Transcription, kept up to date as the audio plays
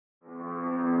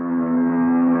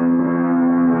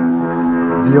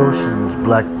The Ocean's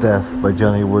Black Death by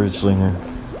Johnny Wordslinger.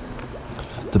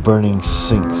 The burning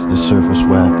sinks the surface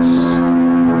wax.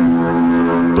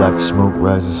 Black smoke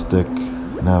rises thick.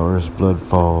 Now Earth's blood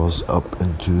falls up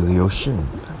into the ocean.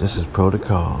 This is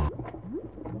protocol.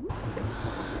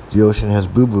 The ocean has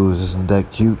buboes, isn't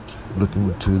that cute? Look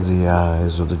into the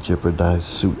eyes of the jeopardized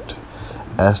suit.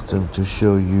 Ask them to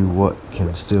show you what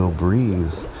can still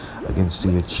breathe against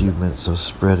the achievements of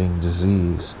spreading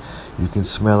disease. You can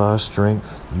smell our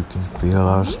strength, you can feel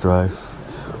our strife.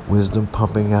 Wisdom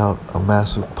pumping out a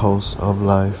massive pulse of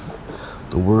life.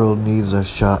 The world needs a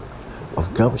shot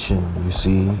of gumption, you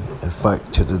see, and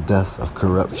fight to the death of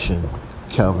corruption.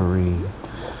 Calvary.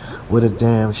 What a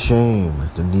damn shame,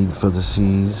 the need for the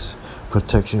seas,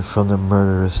 protection from the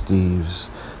murderous thieves,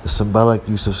 the symbolic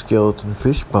use of skeleton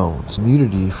fish bones,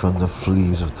 immunity from the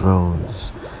fleas of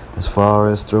thrones. As far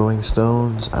as throwing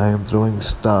stones, I am throwing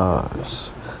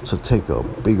stars. So take a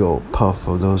big old puff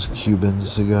of those Cuban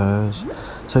cigars.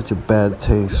 Such a bad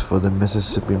taste for the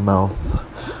Mississippi mouth.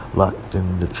 Locked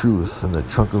in the truth and the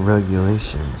trunk of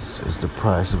regulations is the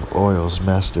price of oil's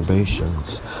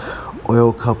masturbations.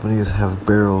 Oil companies have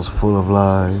barrels full of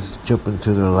lies. Jump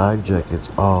into their lie jackets,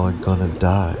 all are gonna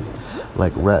die.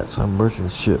 Like rats on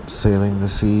merchant ships sailing the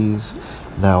seas,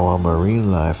 now our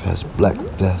marine life has Black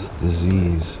Death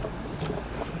disease.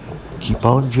 Keep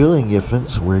on drilling,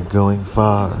 infants, we're going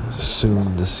far.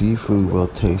 Soon the seafood will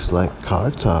taste like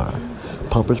tartar.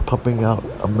 Pumpers pumping out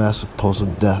a massive pulse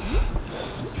of death.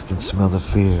 You can smell the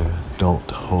fear, don't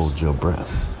hold your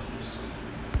breath.